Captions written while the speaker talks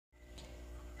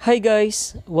Hi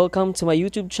guys, welcome to my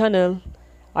YouTube channel.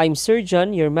 I'm Sir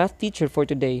John, your math teacher for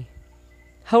today.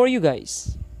 How are you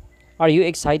guys? Are you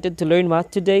excited to learn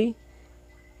math today?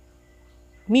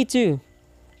 Me too.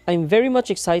 I'm very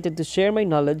much excited to share my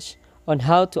knowledge on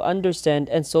how to understand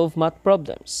and solve math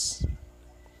problems.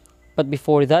 But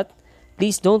before that,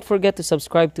 please don't forget to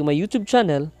subscribe to my YouTube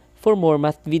channel for more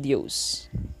math videos.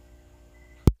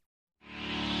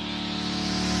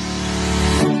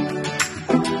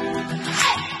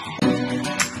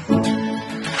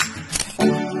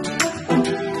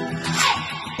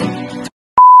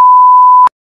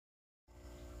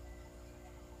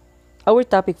 Our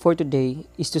topic for today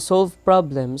is to solve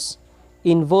problems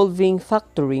involving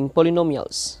factoring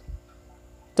polynomials.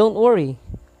 Don't worry,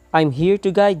 I'm here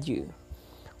to guide you.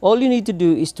 All you need to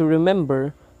do is to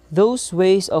remember those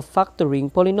ways of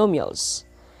factoring polynomials.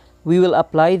 We will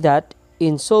apply that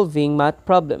in solving math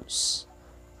problems.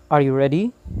 Are you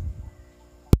ready?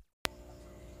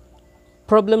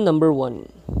 Problem number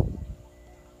 1.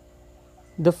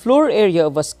 The floor area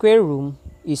of a square room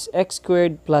is x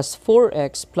squared plus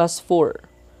 4x plus 4.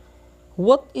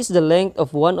 What is the length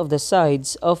of one of the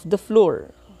sides of the floor?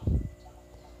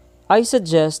 I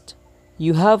suggest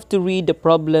you have to read the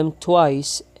problem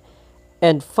twice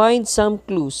and find some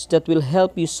clues that will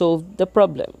help you solve the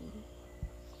problem.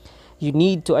 You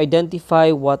need to identify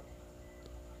what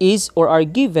is or are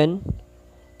given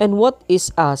and what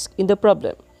is asked in the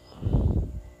problem.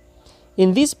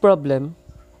 In this problem,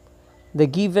 the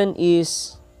given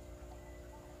is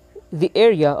the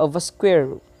area of a square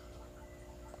room,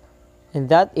 and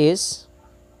that is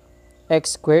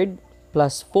x squared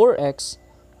plus 4x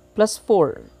plus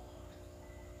 4.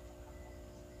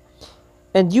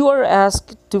 And you are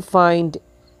asked to find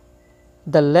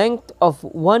the length of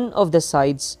one of the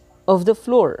sides of the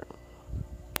floor.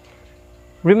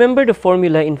 Remember the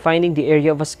formula in finding the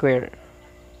area of a square.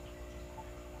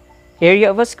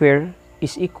 Area of a square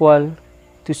is equal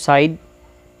to side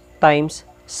times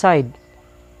side,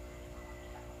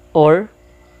 or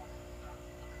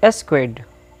s squared.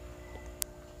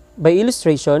 By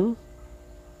illustration,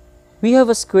 we have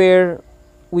a square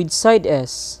with side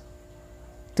s.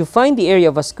 To find the area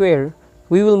of a square,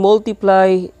 we will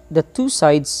multiply the two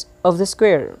sides of the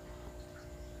square.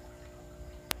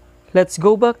 Let's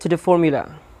go back to the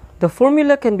formula. The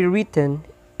formula can be written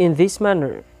in this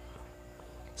manner.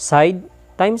 Side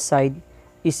times side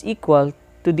is equal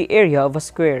to the area of a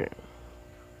square.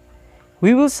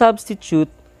 We will substitute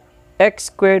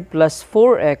x squared plus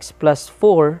 4x plus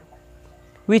 4,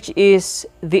 which is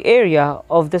the area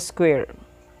of the square.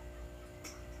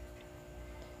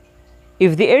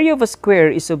 If the area of a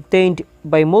square is obtained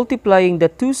by multiplying the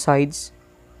two sides,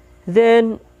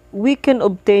 then we can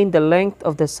obtain the length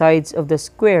of the sides of the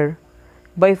square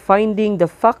by finding the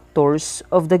factors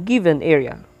of the given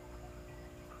area.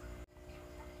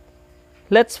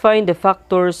 Let's find the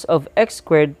factors of x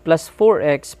squared plus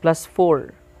 4x plus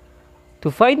 4. To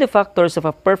find the factors of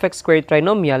a perfect square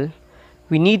trinomial,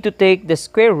 we need to take the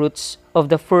square roots of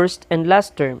the first and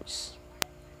last terms.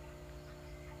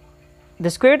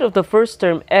 The square root of the first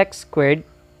term x squared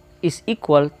is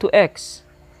equal to x,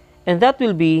 and that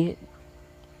will be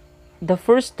the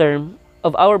first term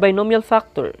of our binomial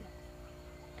factor.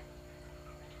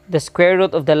 The square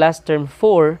root of the last term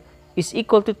 4 is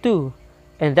equal to 2,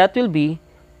 and that will be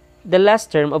the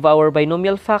last term of our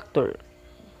binomial factor.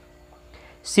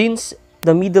 Since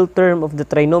the middle term of the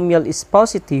trinomial is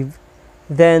positive,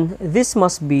 then this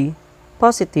must be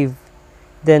positive.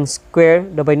 Then square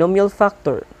the binomial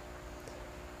factor.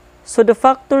 So the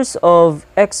factors of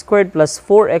x squared plus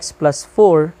 4x plus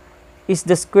 4 is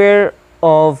the square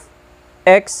of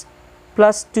x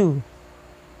plus 2,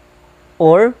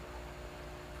 or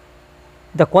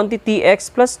the quantity x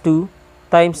plus 2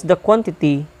 times the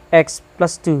quantity x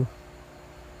plus 2.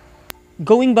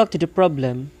 Going back to the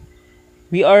problem,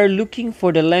 we are looking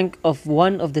for the length of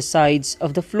one of the sides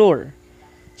of the floor.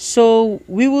 So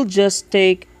we will just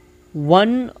take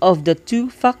one of the two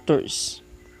factors.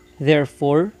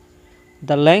 Therefore,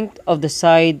 the length of the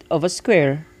side of a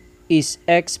square is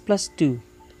x plus 2.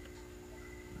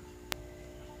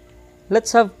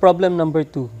 Let's have problem number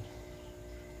 2.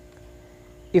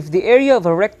 If the area of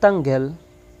a rectangle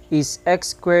is x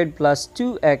squared plus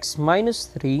 2x minus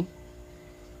 3,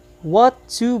 what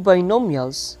two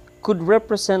binomials could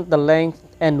represent the length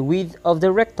and width of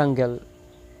the rectangle?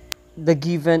 The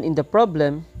given in the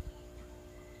problem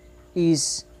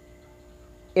is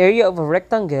area of a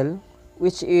rectangle,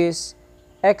 which is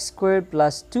x squared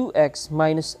plus 2x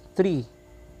minus 3.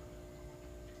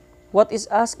 What is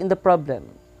asked in the problem?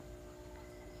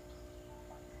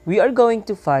 We are going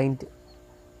to find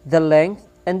the length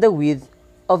and the width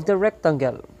of the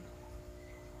rectangle.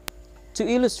 To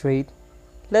illustrate,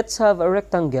 let's have a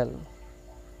rectangle.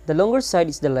 The longer side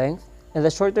is the length and the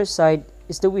shorter side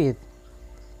is the width.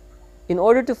 In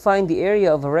order to find the area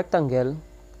of a rectangle,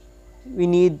 we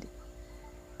need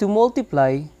to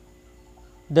multiply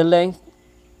the length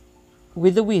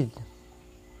with the width.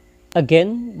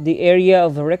 Again, the area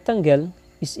of a rectangle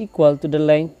is equal to the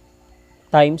length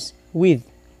times width.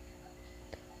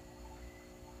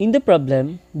 In the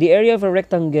problem, the area of a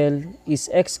rectangle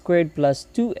is x squared plus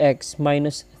 2x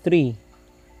minus 3,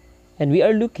 and we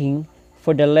are looking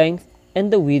for the length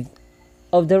and the width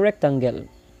of the rectangle.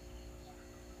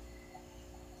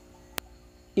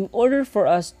 In order for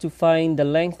us to find the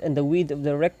length and the width of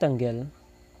the rectangle,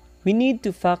 we need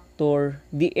to factor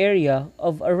the area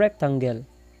of a rectangle.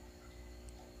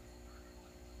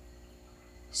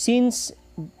 Since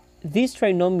this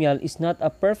trinomial is not a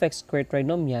perfect square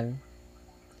trinomial,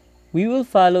 we will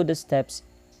follow the steps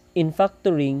in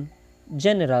factoring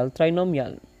general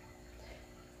trinomial.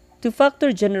 To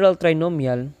factor general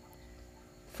trinomial,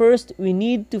 first we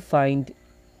need to find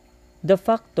the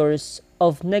factors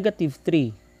of negative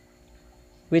 3,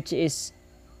 which is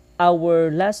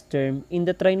our last term in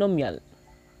the trinomial.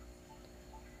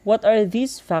 What are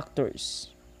these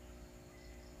factors?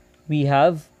 We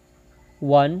have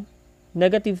 1,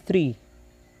 negative 3,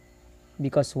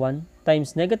 because 1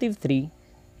 times negative 3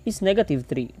 is negative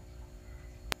 3.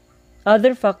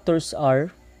 Other factors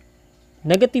are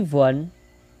negative 1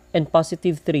 and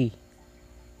positive 3.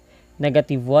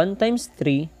 Negative 1 times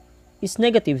 3 is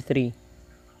negative 3.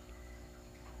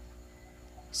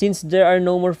 Since there are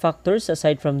no more factors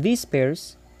aside from these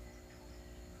pairs,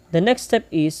 the next step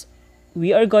is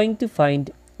we are going to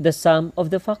find the sum of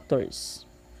the factors.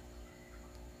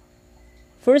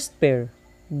 First pair,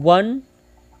 1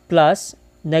 plus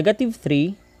negative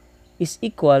 3 is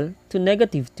equal to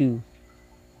negative 2.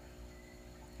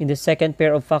 In the second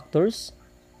pair of factors,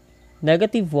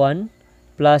 negative 1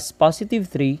 plus positive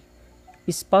 3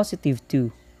 is positive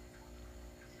 2.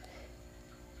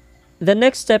 The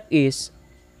next step is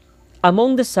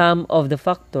among the sum of the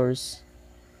factors,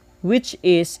 which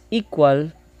is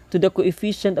equal to the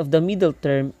coefficient of the middle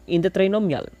term in the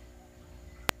trinomial.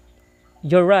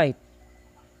 You're right,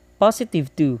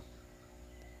 positive 2.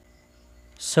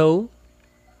 So,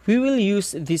 we will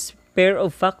use this pair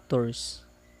of factors,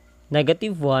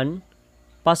 negative 1,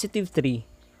 positive 3,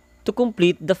 to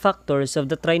complete the factors of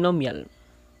the trinomial.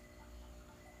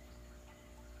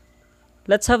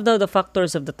 Let's have now the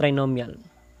factors of the trinomial.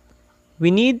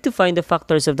 We need to find the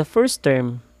factors of the first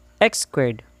term, x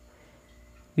squared.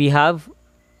 We have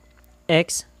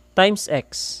x times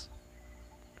x.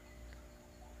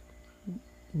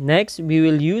 Next, we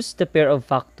will use the pair of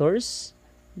factors,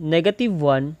 negative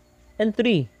 1 and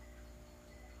 3.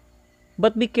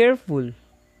 But be careful.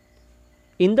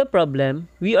 In the problem,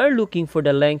 we are looking for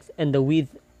the length and the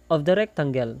width of the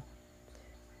rectangle.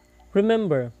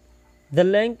 Remember, the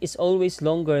length is always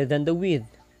longer than the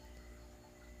width.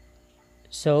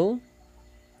 So,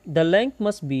 the length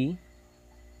must be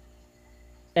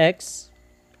x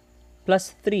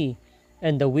plus 3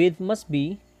 and the width must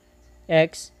be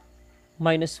x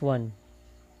minus 1.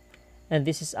 And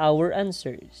this is our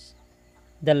answers.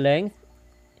 The length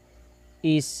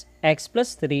is x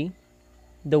plus 3,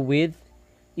 the width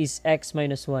is x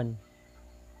minus 1.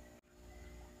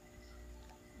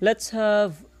 Let's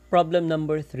have problem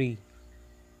number 3.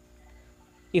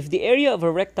 If the area of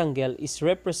a rectangle is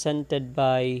represented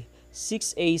by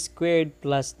 6a squared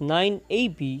plus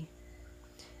 9ab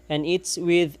and its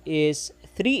width is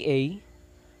 3a,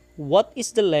 what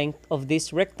is the length of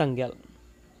this rectangle?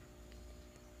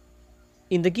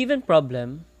 In the given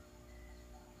problem,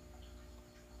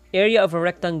 area of a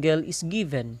rectangle is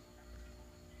given,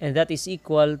 and that is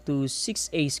equal to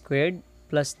 6a squared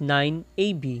plus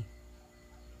 9ab.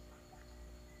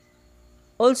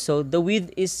 Also, the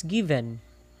width is given,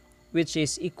 which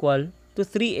is equal to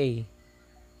 3a.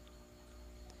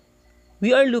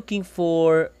 We are looking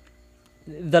for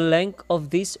the length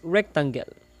of this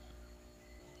rectangle.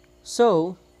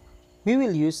 So, we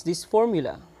will use this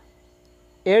formula.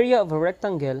 Area of a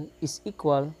rectangle is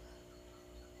equal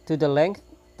to the length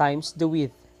times the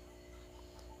width.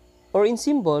 Or in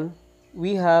symbol,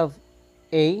 we have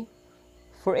A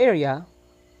for area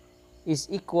is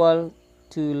equal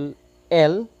to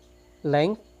L,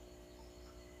 length,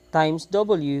 times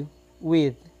W,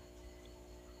 width.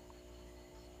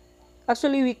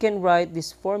 Actually, we can write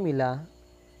this formula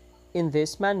in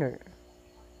this manner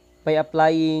by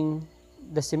applying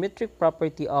the symmetric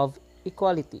property of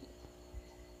equality.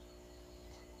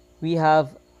 We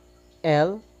have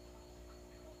L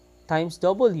times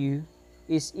W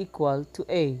is equal to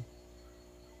A.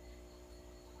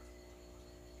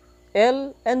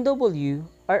 L and W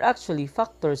are actually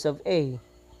factors of A.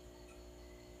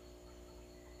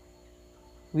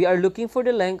 We are looking for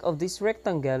the length of this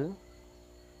rectangle,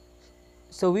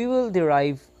 so we will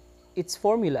derive its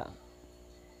formula.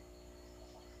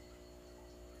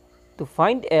 To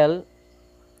find L,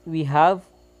 we have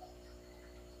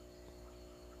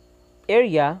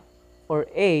area, or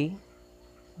A,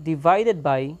 divided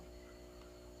by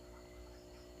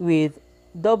with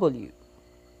W.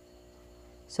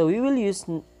 So we will use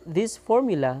this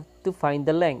formula to find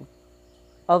the length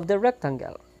of the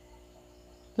rectangle.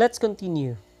 Let's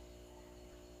continue.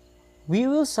 We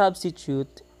will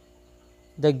substitute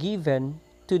the given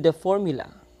to the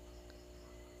formula.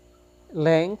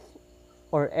 Length,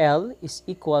 or L, is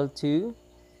equal to,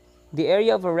 the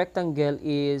area of a rectangle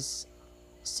is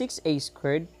 6a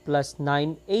squared plus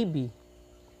 9ab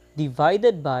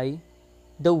divided by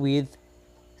the width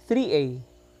 3a.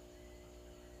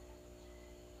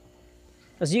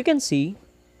 As you can see,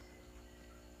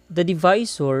 the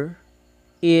divisor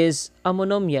is a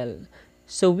monomial,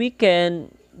 so we can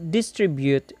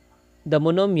distribute the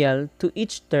monomial to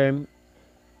each term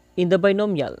in the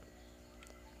binomial,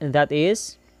 and that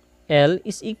is L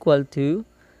is equal to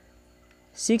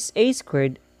 6a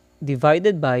squared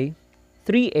divided by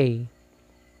 3a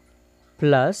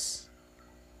plus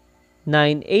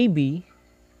 9ab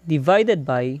divided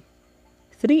by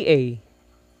 3a.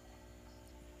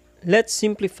 Let's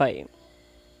simplify.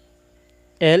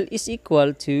 L is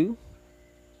equal to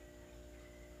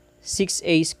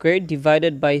 6a squared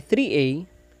divided by 3a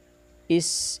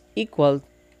is equal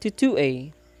to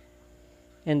 2a.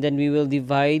 And then we will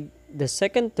divide the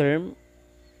second term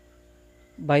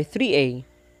by 3a.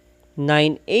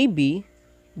 9ab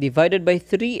divided by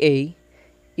 3a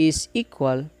is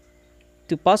equal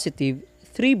to positive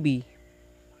 3b.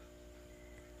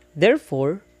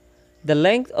 Therefore, the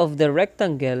length of the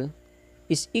rectangle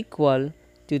is equal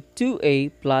to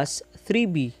 2a plus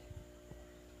 3b.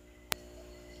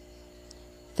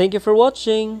 Thank you for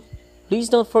watching. Please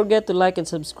don't forget to like and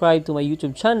subscribe to my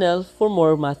YouTube channel for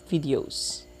more math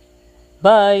videos.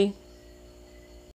 Bye!